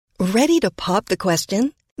Ready to pop the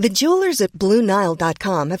question? The jewelers at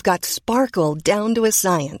BlueNile.com have got sparkle down to a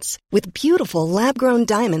science with beautiful lab-grown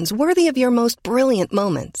diamonds worthy of your most brilliant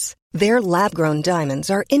moments. Their lab-grown diamonds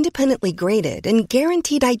are independently graded and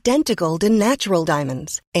guaranteed identical to natural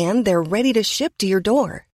diamonds, and they're ready to ship to your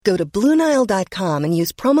door. Go to BlueNile.com and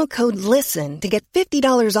use promo code LISTEN to get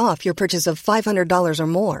 $50 off your purchase of $500 or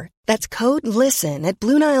more. That's code LISTEN at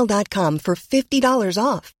BlueNile.com for $50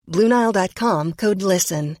 off. BlueNile.com, code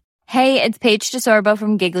LISTEN. Hey, it's Paige DeSorbo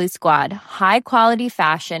from Giggly Squad. High quality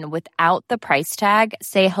fashion without the price tag.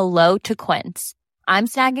 Say hello to Quince. I'm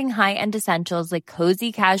snagging high-end essentials like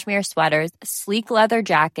cozy cashmere sweaters, sleek leather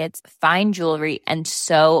jackets, fine jewelry, and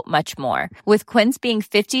so much more. With Quince being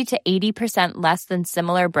 50 to 80% less than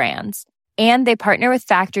similar brands. And they partner with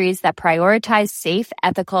factories that prioritize safe,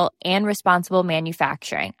 ethical, and responsible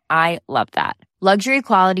manufacturing. I love that. Luxury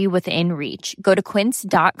quality within reach. Go to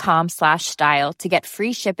quince.com/style to get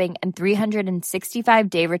free shipping and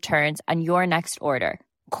 365-day returns on your next order.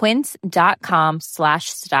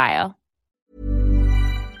 Quince.com/style.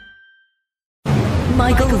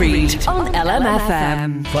 Michael Reid on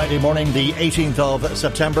LMFM. Friday morning, the 18th of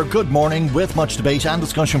September. Good morning, with much debate and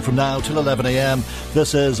discussion from now till 11 a.m.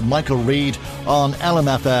 This is Michael Reid on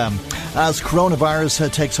LMFM. As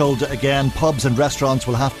coronavirus takes hold again, pubs and restaurants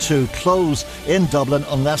will have to close in Dublin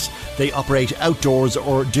unless they operate outdoors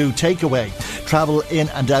or do takeaway. Travel in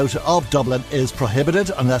and out of Dublin is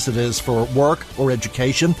prohibited unless it is for work or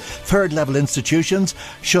education. Third level institutions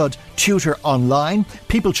should tutor online.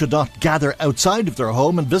 People should not gather outside of their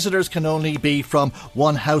home, and visitors can only be from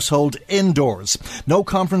one household indoors. No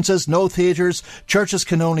conferences, no theatres. Churches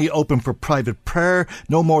can only open for private prayer.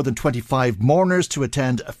 No more than 25 mourners to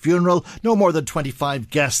attend a funeral. No more than 25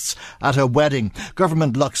 guests at a wedding.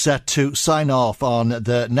 Government looks set to sign off on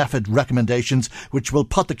the NPHET recommendations, which will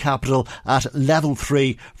put the capital at level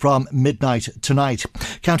 3 from midnight tonight.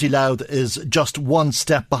 County Louth is just one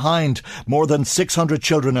step behind. More than 600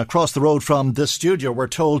 children across the road from this studio were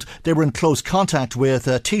told they were in close contact with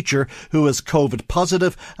a teacher who was COVID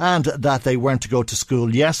positive and that they weren't to go to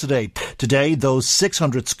school yesterday. Today, those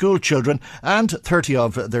 600 school children and 30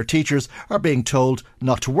 of their teachers are being told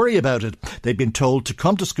not to worry about it. They've been told to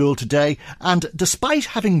come to school today, and despite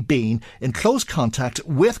having been in close contact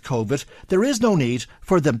with COVID, there is no need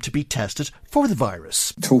for them to be tested for the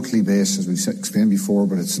virus. Totally based, as we've explained before,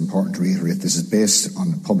 but it's important to reiterate, this is based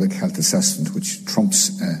on a public health assessment which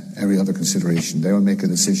trumps every other consideration. They will make a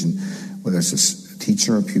decision whether it's a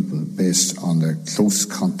teacher or pupil based on the close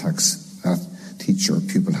contacts that teacher or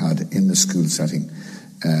pupil had in the school setting.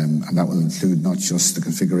 And that will include not just the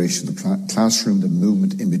configuration of the classroom, the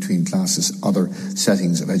movement in between classes, other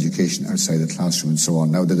settings of education outside the classroom and so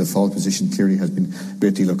on. Now, the default position clearly has been a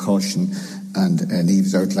great deal of caution, and Niamh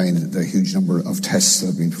has outlined the huge number of tests that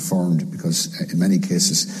have been performed, because in many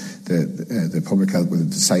cases the public health will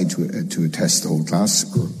decide to test the whole class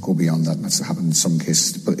or go beyond that, and that's happened in some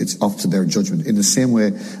cases, but it's up to their judgment. In the same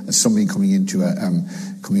way as somebody coming into a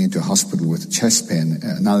hospital with chest pain,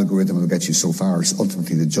 an algorithm will get you so far. It's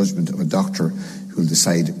ultimately the judgment of a doctor who will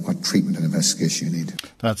decide what treatment and investigation you need.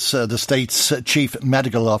 That's the state's chief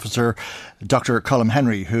medical officer, Dr. Colm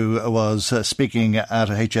Henry, who was speaking at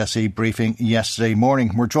a HSE briefing yesterday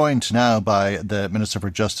morning. We're joined now by the Minister for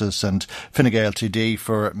Justice and Fine Gael TD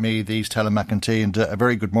for me, these Helen McEntee, and a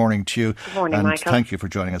very good morning to you. Good morning, and Michael. Thank you for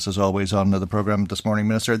joining us as always on the programme this morning,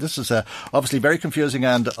 Minister. This is obviously very confusing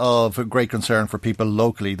and of great concern for people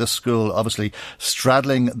locally. This school obviously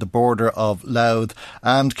straddling the border of Louth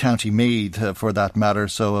and County Meath for that matter,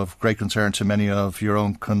 so of great concern to many of your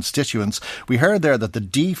own constituents. We heard there that the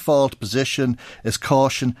default position is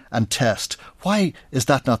caution and test. Why is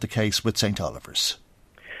that not the case with St Oliver's?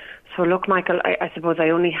 So look, Michael, I suppose I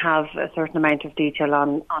only have a certain amount of detail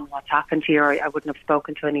on what's happened here. I wouldn't have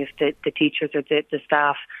spoken to any of the teachers or the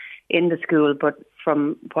staff in the school, but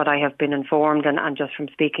from what I have been informed and just from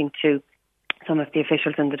speaking to some of the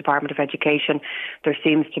officials in the Department of Education, there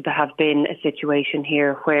seems to have been a situation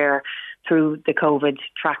here where through the COVID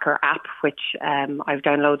tracker app, which I've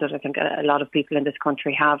downloaded, I think a lot of people in this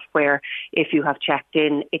country have, where if you have checked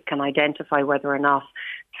in, it can identify whether or not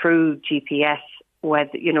through GPS,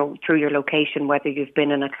 whether, through your location, whether you've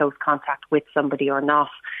been in a close contact with somebody or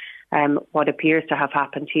not. What appears to have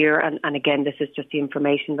happened here, and again, this is just the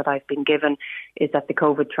information that I've been given, is that the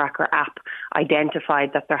COVID tracker app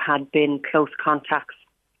identified that there had been close contacts,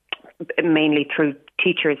 mainly through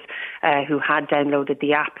teachers who had downloaded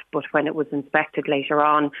the app, but when it was inspected later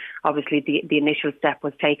on, obviously the initial step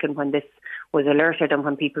was taken when this was alerted, and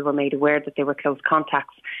when people were made aware that they were close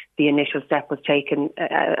contacts, the initial step was taken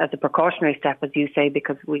as a precautionary step, as you say,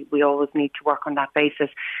 because we always need to work on that basis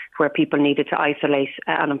where people needed to isolate,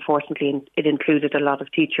 and unfortunately it included a lot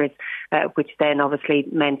of teachers, which then obviously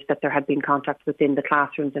meant that there had been contacts within the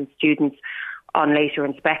classrooms and students. On later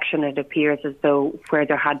inspection, it appears as though where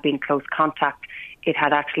there had been close contact, it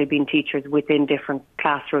had actually been teachers within different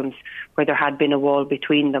classrooms where there had been a wall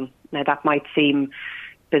between them. Now, that might seem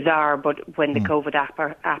bizarre, but when the COVID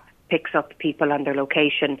app picks up people and their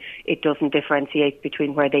location, it doesn't differentiate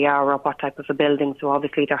between where they are or what type of a building. So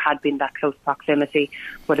obviously there had been that close proximity,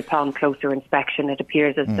 but upon closer inspection, it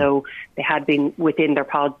appears as though they had been within their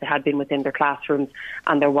pods, they had been within their classrooms,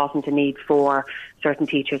 and there wasn't a need for certain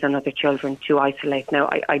teachers and other children to isolate. Now,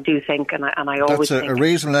 I do think, and I always think... That's a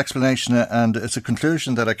reasonable explanation, and it's a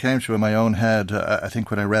conclusion that I came to in my own head, I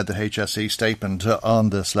think, when I read the HSE statement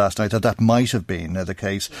on this last night, that might have been the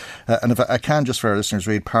case. And if I can, just for our listeners,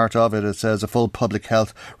 read part of it. It says a full public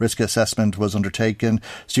health risk assessment was undertaken.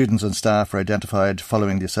 Students and staff were identified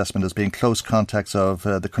following the assessment as being close contacts of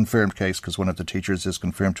the confirmed case, because one of the teachers is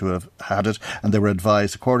confirmed to have had it, and they were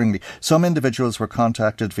advised accordingly. Some individuals were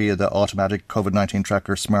contacted via the automatic COVID-19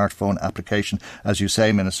 tracker smartphone application, as you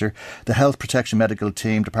say, Minister. The Health Protection Medical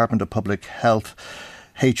Team, Department of Public Health,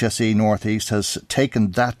 HSE North East, has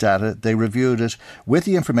taken that data. They reviewed it with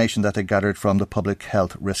the information that they gathered from the public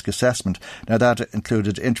health risk assessment. Now, that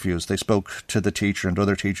included interviews. They spoke to the teacher and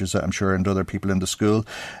other teachers, I'm sure, and other people in the school.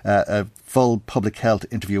 A full public health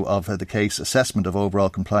interview of the case, assessment of overall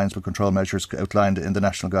compliance with control measures outlined in the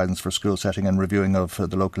National Guidance for School Setting, and reviewing of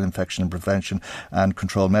the local infection and prevention and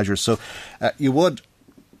control measures. So you would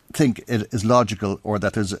think it is logical, or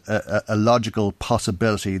that there's a logical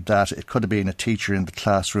possibility that it could have been a teacher in the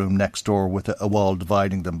classroom next door with a wall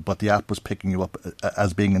dividing them, but the app was picking you up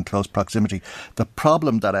as being in close proximity. The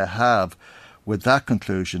problem that I have with that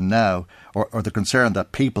conclusion now, or the concern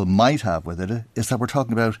that people might have with it, is that we're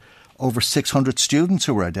talking about over 600 students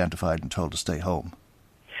who were identified and told to stay home.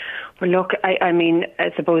 Well, look, I mean,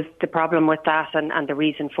 I suppose the problem with that and the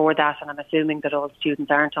reason for that, and I'm assuming that all students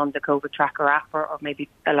aren't on the COVID Tracker app, or maybe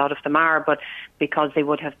a lot of them are, but because they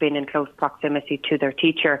would have been in close proximity to their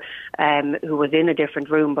teacher, who was in a different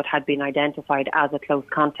room but had been identified as a close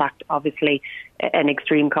contact, obviously an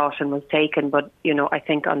extreme caution was taken. But, you know, I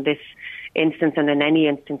think on this instance, and in any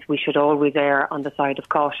instance, we should always err on the side of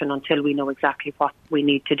caution until we know exactly what we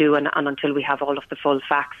need to do, and until we have all of the full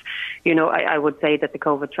facts. You know, I would say that the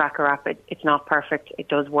COVID Tracker app, it's not perfect. It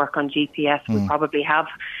does work on GPS. We probably have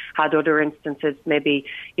had other instances, maybe,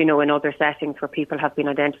 you know, in other settings where people have been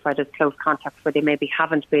identified as close contacts where they maybe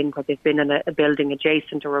haven't been, where they've been in a building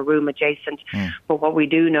adjacent or a room adjacent. But what we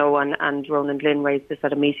do know, and Ronan Glynn raised this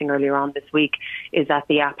at a meeting earlier on this week, is that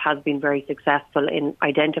the app has been very successful in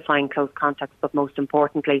identifying close contacts, but most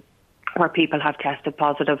importantly, where people have tested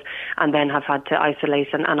positive and then have had to isolate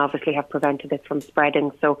and obviously have prevented it from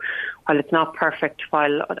spreading. So while it's not perfect,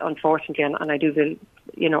 while unfortunately, and I do feel,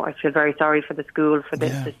 you know, I feel very sorry for the school, for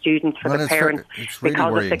the students, for the parents, really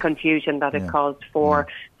because worrying. Of the confusion that it caused for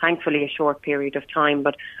thankfully a short period of time.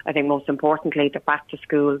 But I think most importantly, they're back to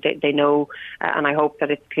school. They know, and I hope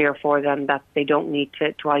that it's clear for them that they don't need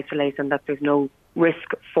to isolate and that there's no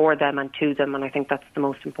risk for them and to them, and I think that's the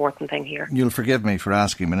most important thing here. You'll forgive me for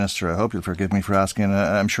asking, Minister, I hope you'll forgive me for asking.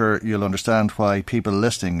 I'm sure you'll understand why people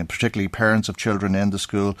listening, and particularly parents of children in the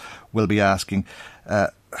school, will be asking,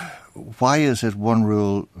 why is it one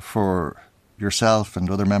rule for yourself and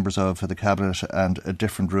other members of the Cabinet and a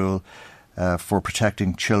different rule for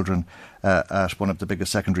protecting children at one of the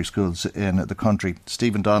biggest secondary schools in the country?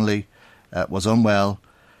 Stephen Donnelly was unwell.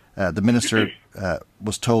 The Minister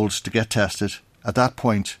was told to get tested. At that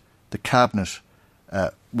point, the Cabinet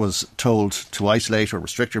was told to isolate or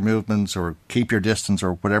restrict your movements or keep your distance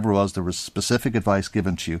or whatever it was. There was specific advice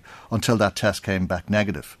given to you until that test came back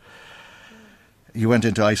negative. You went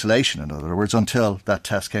into isolation, in other words, until that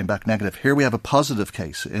test came back negative. Here we have a positive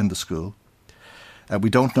case in the school. We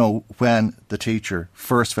don't know when the teacher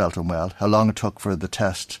first felt unwell, how long it took for the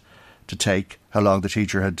test to take, how long the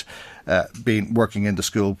teacher had been working in the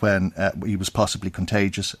school when he was possibly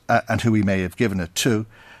contagious, and who he may have given it to.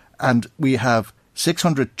 And we have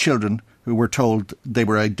 600 children who were told they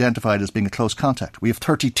were identified as being a close contact. We have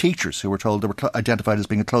 30 teachers who were told they were identified as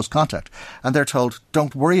being a close contact. And they're told,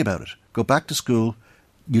 don't worry about it. Go back to school.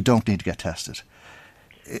 You don't need to get tested.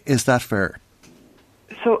 Is that fair?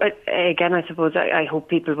 So, again, I suppose I hope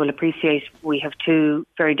people will appreciate we have two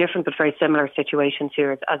very different but very similar situations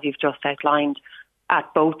here, as you've just outlined.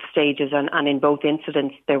 at both stages and in both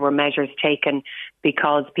incidents, there were measures taken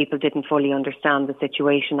because people didn't fully understand the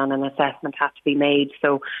situation and an assessment had to be made.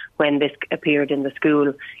 So when this appeared in the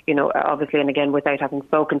school, obviously, and again, without having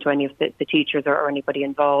spoken to any of the teachers or anybody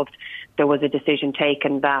involved, there was a decision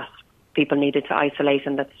taken that people needed to isolate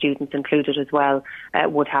and that students included as well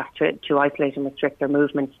would have to isolate and restrict their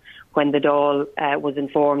movements. When the Dáil was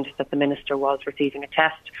informed that the Minister was receiving a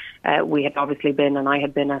test, we had obviously been, and I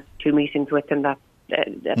had been at 2 meetings with him that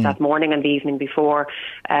morning and the evening before.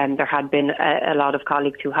 There had been a lot of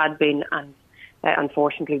colleagues who had been, and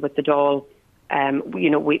unfortunately with the Dáil,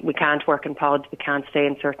 we can't work in pods, we can't stay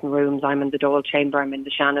in certain rooms. I'm in the Dáil chamber, I'm in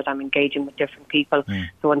the Seanad, I'm engaging with different people.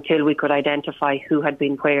 So until we could identify who had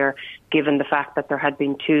been where, given the fact that there had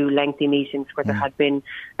been 2 lengthy meetings where there had been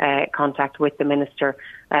contact with the Minister.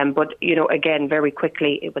 But again, very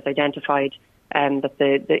quickly it was identified that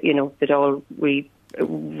the Dáil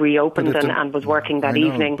reopened and was working that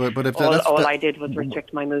evening. But if all I did was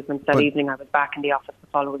restrict my movements that evening. I was back in the office the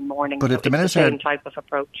following morning. But if the Minister the same type of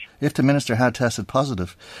approach. If the Minister had tested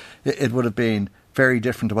positive, it would have been very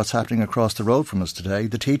different to what's happening across the road from us today.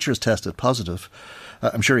 The teacher's tested positive.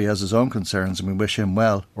 I'm sure he has his own concerns and we wish him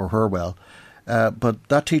well or her well. But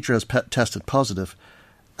that teacher has tested positive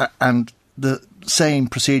and the same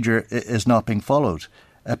procedure is not being followed.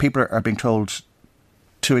 People are being told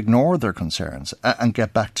to ignore their concerns and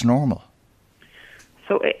get back to normal.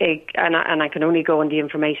 So, and I can only go on the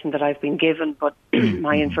information that I've been given, but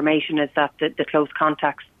my information is that the close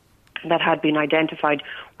contacts that had been identified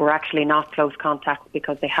were actually not close contacts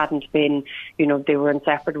because they hadn't been, they were in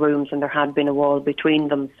separate rooms and there had been a wall between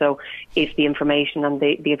them. So if the information and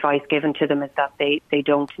the advice given to them is that they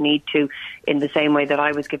don't need to, in the same way that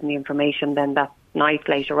I was given the information then that night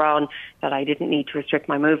later on, that I didn't need to restrict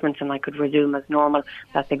my movements and I could resume as normal,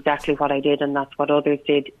 that's exactly what I did and that's what others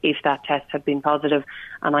did. If that test had been positive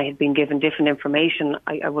and I had been given different information,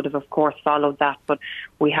 I would have of course followed that. But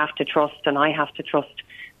we have to trust, and I have to trust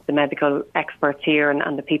the medical experts here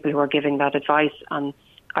and the people who are giving that advice, and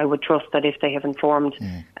I would trust that if they have informed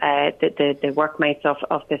the workmates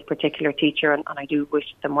of this particular teacher, and I do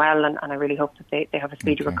wish them well, and I really hope that they have a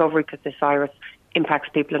speedy recovery, because this virus impacts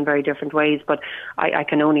people in very different ways. But I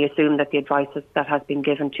can only assume that the advice that has been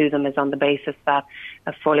given to them is on the basis that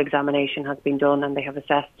a full examination has been done and they have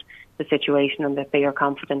assessed the situation and that they are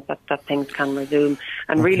confident that things can resume.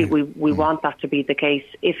 And really we want that to be the case.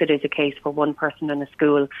 If it is a case where one person in a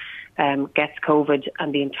school gets COVID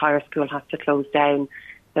and the entire school has to close down,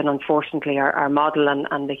 then unfortunately our model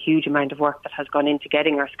and the huge amount of work that has gone into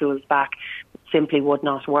getting our schools back simply would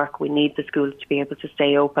not work. We need the schools to be able to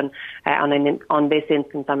stay open, and on this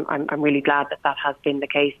instance I'm really glad that has been the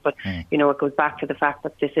case. But it goes back to the fact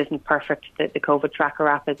that this isn't perfect. The COVID tracker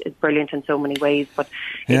app is brilliant in so many ways, but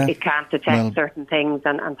it can't detect certain things,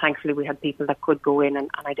 and thankfully we had people that could go in and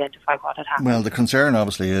identify what had happened. Well, the concern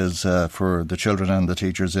obviously is for the children and the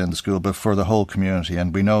teachers in the school, but for the whole community,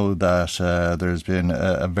 and we know that there's been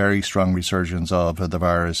a very strong resurgence of the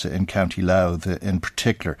virus in County Louth in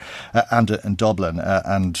particular, and in Dublin,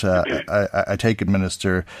 and I take it,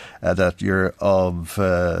 Minister, that you're of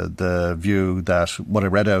the view that what I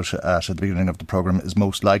read out at the beginning of the programme is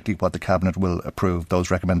most likely what the Cabinet will approve,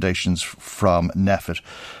 those recommendations from NPHET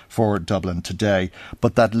for Dublin today,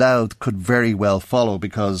 but that Louth could very well follow,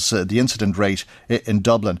 because the incident rate in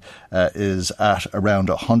Dublin is at around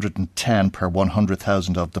 110 per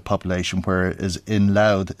 100,000 of the population, whereas in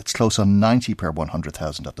Louth it's close on 90 per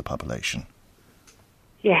 100,000 of the population.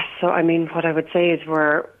 Yes, so I mean, what I would say is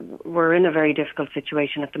we're in a very difficult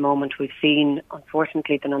situation at the moment. We've seen,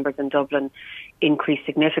 unfortunately, the numbers in Dublin increase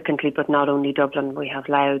significantly, but not only Dublin. We have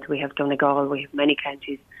Louth, we have Donegal, we have many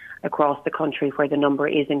counties across the country where the number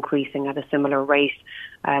is increasing at a similar rate.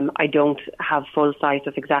 I don't have full sight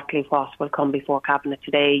of exactly what will come before Cabinet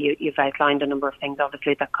today. You've outlined a number of things,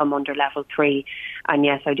 obviously, that come under level 3. And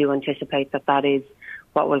yes, I do anticipate that is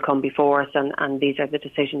what will come before us, and these are the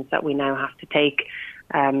decisions that we now have to take.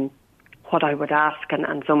 What I would ask,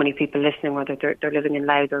 and so many people listening, whether they're living in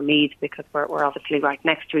Louth or Meath, because we're obviously right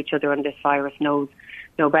next to each other and this virus knows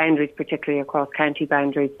no boundaries, particularly across county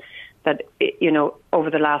boundaries, that, over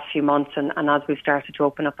the last few months and as we've started to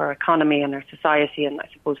open up our economy and our society, and I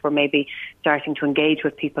suppose we're maybe starting to engage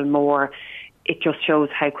with people more, it just shows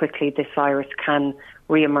how quickly this virus can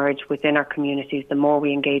re-emerge within our communities. The more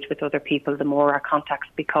we engage with other people, the more our contacts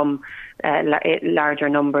become larger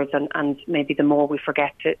numbers, and maybe the more we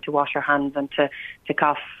forget to wash our hands and to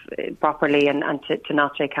cough properly and to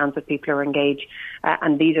not shake hands with people or engage.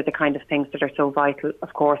 And these are the kind of things that are so vital,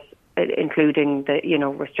 of course, including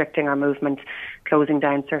restricting our movement, closing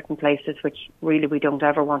down certain places, which really we don't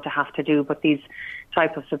ever want to have to do. But these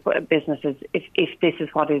type of businesses, if this is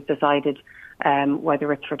what is decided,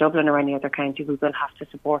 whether it's for Dublin or any other county, we will have to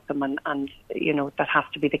support them, and you know, that has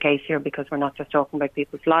to be the case here, because we're not just talking about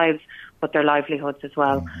people's lives but their livelihoods as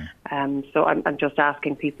well. So I'm just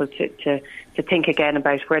asking people to think again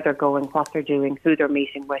about where they're going, what they're doing, who they're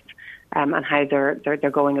meeting with, and how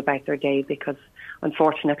they're going about their day, because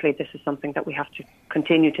unfortunately this is something that we have to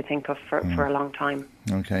continue to think of for a long time.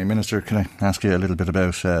 Okay, Minister, can I ask you a little bit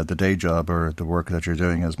about the day job or the work that you're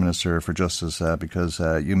doing as Minister for Justice, because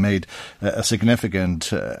you made a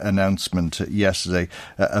significant announcement yesterday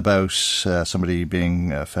about somebody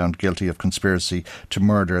being found guilty of conspiracy to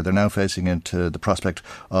murder. They're now facing into the prospect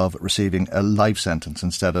of receiving a life sentence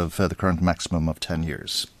instead of the current maximum of 10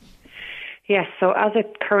 years. Yes, so as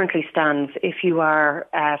it currently stands, if you are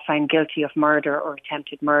found guilty of murder or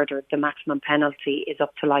attempted murder, the maximum penalty is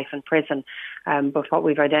up to life in prison. But what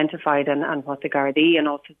we've identified and what the Gardaí and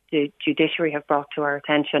also the judiciary have brought to our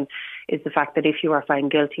attention is the fact that if you are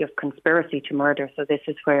found guilty of conspiracy to murder, so this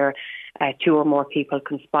is where two or more people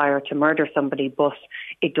conspire to murder somebody, but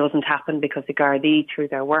it doesn't happen because the Gardaí, through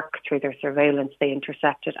their work, through their surveillance, they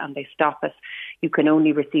intercept it and they stop it, you can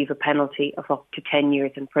only receive a penalty of up to 10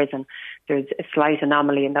 years in prison. There's a slight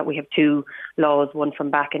anomaly in that we have two laws, one from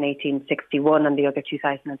back in 1861 and the other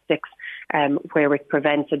 2006, where it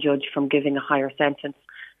prevents a judge from giving a higher sentence.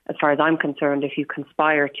 As far as I'm concerned, if you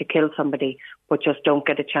conspire to kill somebody but just don't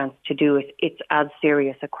get a chance to do it, it's as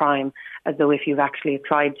serious a crime as though if you've actually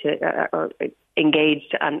tried to or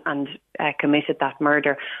engaged and committed that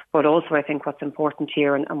murder. But also I think what's important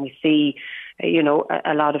here, and we see, you know,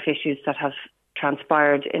 a lot of issues that have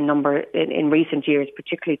transpired in recent years,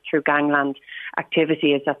 particularly through gangland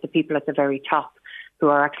activity, is that the people at the very top who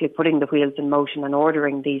are actually putting the wheels in motion and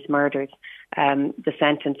ordering these murders, the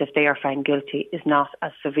sentence, if they are found guilty, is not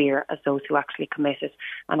as severe as those who actually commit it.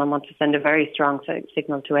 And I want to send a very strong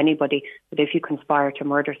signal to anybody that if you conspire to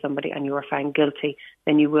murder somebody and you are found guilty,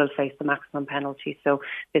 then you will face the maximum penalty. So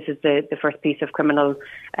this is the first piece of criminal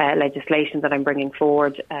legislation that I'm bringing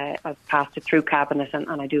forward. I've passed it through Cabinet, and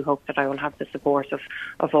I do hope that I will have the support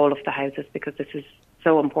of all of the houses, because this is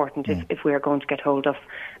so important if we are going to get hold of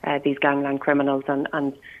these gangland criminals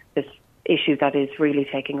and this issue that is really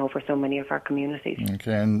taking over so many of our communities.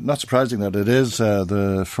 Okay, and not surprising that it is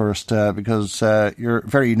the first, because you're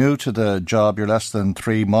very new to the job. You're less than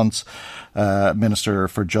 3 months Minister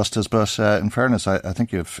for Justice, but in fairness, I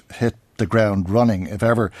think you've hit the ground running, if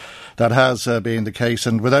ever that has been the case.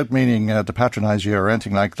 And without meaning to patronise you or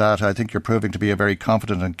anything like that, I think you're proving to be a very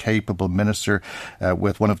competent and capable minister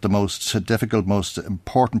with one of the most difficult, most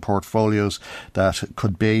important portfolios that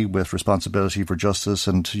could be, with responsibility for justice.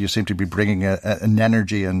 And you seem to be bringing an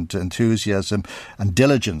energy and enthusiasm and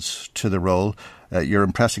diligence to the role. You're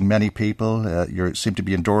impressing many people. You seem to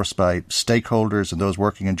be endorsed by stakeholders and those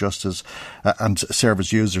working in justice and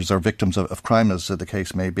service users or victims of crime, as the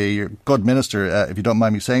case may be. You're a good minister, if you don't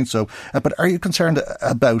mind me saying so. But are you concerned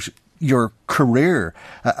about your career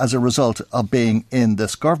as a result of being in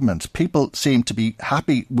this government? People seem to be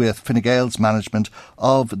happy with Fine Gael's management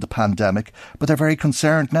of the pandemic, but they're very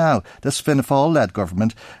concerned now. This Fianna Fáil-led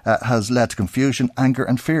government has led to confusion, anger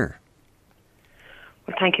and fear.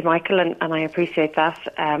 Well, thank you, Michael, and I appreciate that.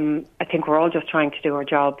 I think we're all just trying to do our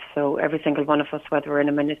job. So every single one of us, whether we're in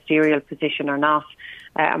a ministerial position or not,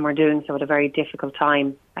 and we're doing so at a very difficult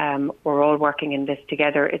time, we're all working in this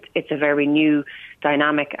together. It's a very new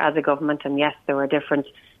dynamic as a government, and yes, there are different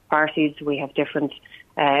parties. We have different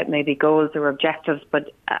maybe goals or objectives, but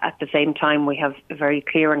at the same time, we have a very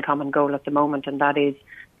clear and common goal at the moment, and that is,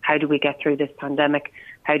 how do we get through this pandemic?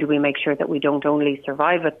 How do we make sure that we don't only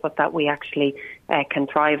survive it, but that we actually can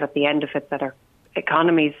thrive at the end of it, that our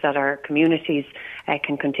economies, that our communities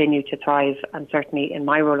can continue to thrive? And certainly in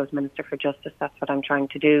my role as Minister for Justice, that's what I'm trying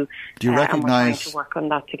to do. Do you recognise, and we're trying to work on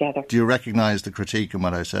that together. Do you recognise the critique in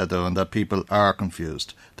what I said, though, and that people are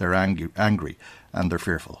confused, they're angry and they're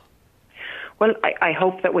fearful? Well, I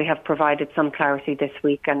hope that we have provided some clarity this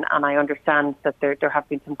week, and I understand that there have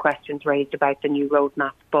been some questions raised about the new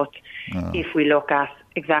roadmap. But if we look at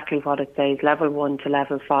exactly what it says, level 1 to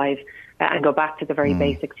level 5, and go back to the very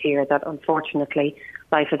basics here, that unfortunately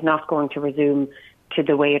life is not going to resume to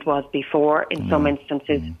the way it was before. In some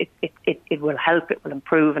instances, it will help, it will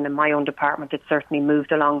improve, and in my own department, it certainly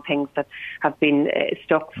moved along things that have been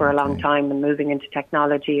stuck for a long time, and moving into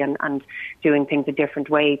technology and doing things a different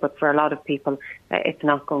way. But for a lot of people, it's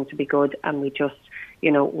not going to be good, and we just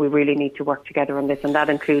we really need to work together on this, and that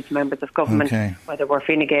includes members of government, whether we're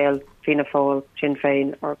Fine Gael, Fianna Fáil, Sinn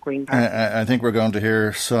Féin or Green Party. I think we're going to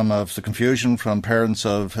hear some of the confusion from parents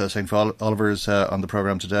of St Oliver's on the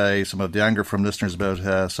programme today, some of the anger from listeners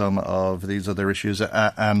about some of these other issues,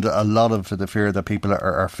 and a lot of the fear that people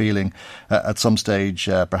are feeling at some stage,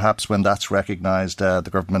 perhaps when that's recognised, the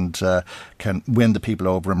government can win the people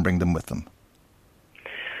over and bring them with them.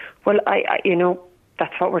 Well,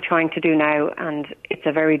 that's what we're trying to do now, and it's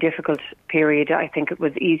a very difficult period. I think it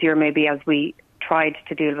was easier maybe as we tried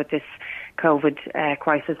to deal with this COVID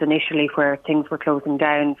crisis initially, where things were closing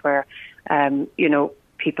down, where,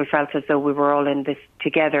 people felt as though we were all in this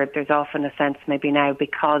together. There's often a sense maybe now,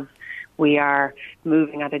 because we are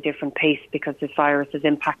moving at a different pace, because this virus is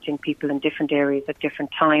impacting people in different areas at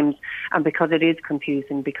different times, and because it is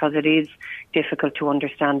confusing, because it is difficult to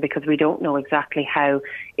understand, because we don't know exactly how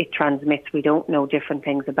it transmits, we don't know different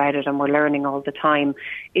things about it, and we're learning all the time.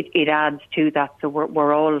 It adds to that. So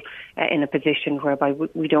we're all in a position whereby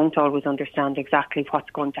we don't always understand exactly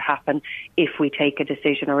what's going to happen if we take a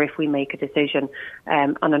decision or if we make a decision,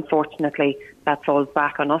 and unfortunately that falls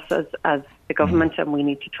back on us as the government, and we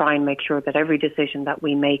need to try and make sure that every decision that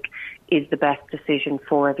we make is the best decision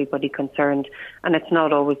for everybody concerned. And it's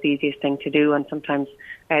not always the easiest thing to do, and sometimes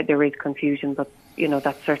there is confusion, but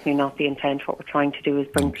that's certainly not the intent. What we're trying to do is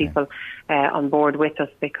bring people on board with us,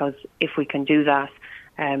 because if we can do that,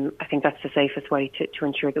 I think that's the safest way to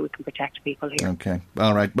ensure that we can protect people here. Okay.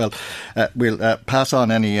 All right. Well, we'll pass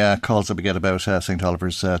on any calls that we get about St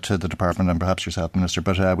Oliver's to the department and perhaps yourself, Minister.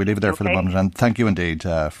 But we leave it there for the moment. And thank you indeed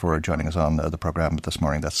for joining us on the programme this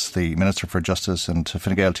morning. That's the Minister for Justice and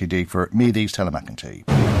Fine Gael TD for Meath East, Helen McEntee.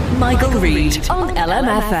 Michael Reid on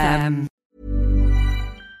LMFM.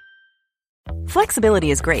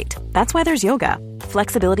 Flexibility is great. That's why there's yoga.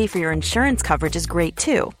 Flexibility for your insurance coverage is great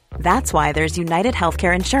too. That's why there's United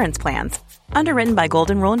Healthcare Insurance Plans. Underwritten by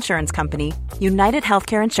Golden Rule Insurance Company, United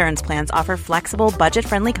Healthcare Insurance Plans offer flexible,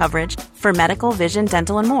 budget-friendly coverage for medical, vision,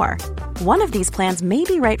 dental, and more. One of these plans may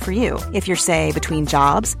be right for you if you're, say, between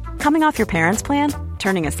jobs, coming off your parents' plan,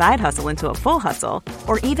 turning a side hustle into a full hustle,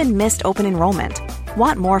 or even missed open enrollment.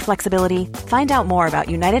 Want more flexibility? Find out more about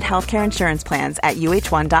United Healthcare Insurance Plans at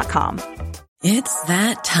uh1.com. It's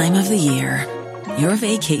that time of the year. Your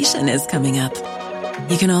vacation is coming up.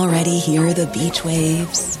 You can already hear the beach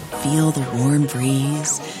waves, feel the warm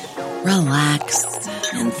breeze, relax,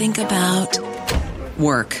 and think about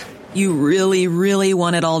work. You really, really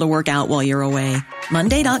want it all to work out while you're away.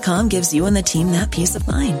 Monday.com gives you and the team that peace of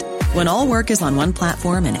mind. When all work is on one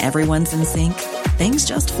platform and everyone's in sync, things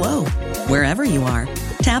just flow. Wherever you are,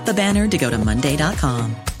 tap the banner to go to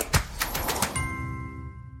Monday.com.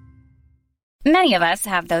 Many of us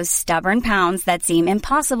have those stubborn pounds that seem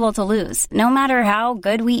impossible to lose, no matter how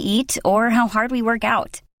good we eat or how hard we work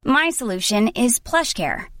out. My solution is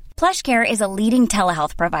PlushCare. PlushCare is a leading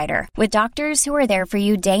telehealth provider with doctors who are there for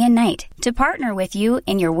you day and night to partner with you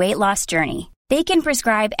in your weight loss journey. They can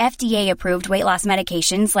prescribe FDA-approved weight loss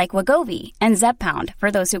medications like Wegovy and Zepbound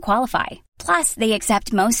for those who qualify. Plus, they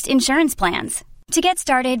accept most insurance plans. To get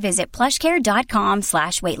started, visit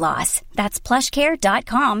plushcare.com/weightloss. That's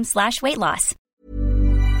plushcare.com/weightloss.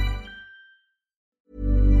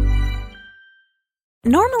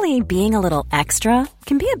 Normally, being a little extra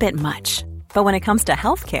can be a bit much. But when it comes to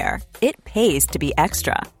healthcare, it pays to be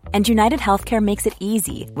extra. And United Healthcare makes it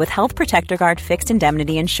easy with Health Protector Guard fixed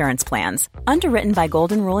indemnity insurance plans. Underwritten by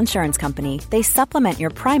Golden Rule Insurance Company, they supplement your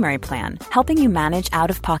primary plan, helping you manage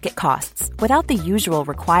out-of-pocket costs without the usual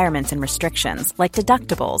requirements and restrictions like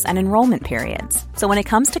deductibles and enrollment periods. So when it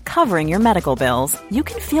comes to covering your medical bills, you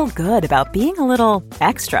can feel good about being a little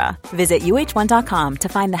extra. Visit uh1.com to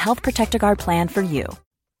find the Health Protector Guard plan for you.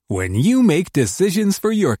 When you make decisions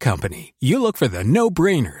for your company, you look for the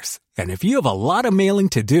no-brainers. And if you have a lot of mailing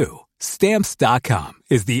to do, Stamps.com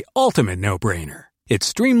is the ultimate no-brainer. It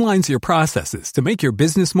streamlines your processes to make your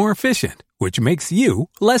business more efficient, which makes you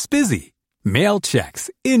less busy. Mail checks,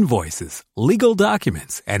 invoices, legal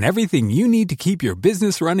documents, and everything you need to keep your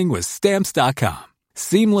business running with Stamps.com.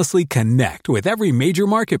 Seamlessly connect with every major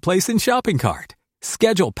marketplace and shopping cart.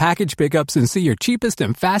 Schedule package pickups and see your cheapest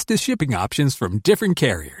and fastest shipping options from different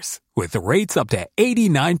carriers, with rates up to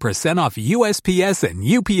 89% off USPS and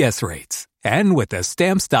UPS rates. And with the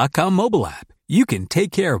Stamps.com mobile app, you can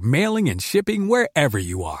take care of mailing and shipping wherever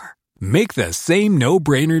you are. Make the same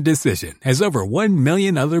no-brainer decision as over 1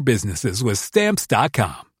 million other businesses with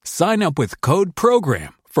Stamps.com. Sign up with code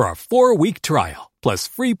PROGRAM for a 4-week trial, plus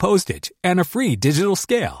free postage and a free digital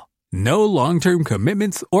scale. No long-term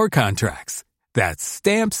commitments or contracts. That's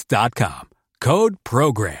Stamps.com. Code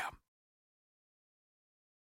PROGRAM.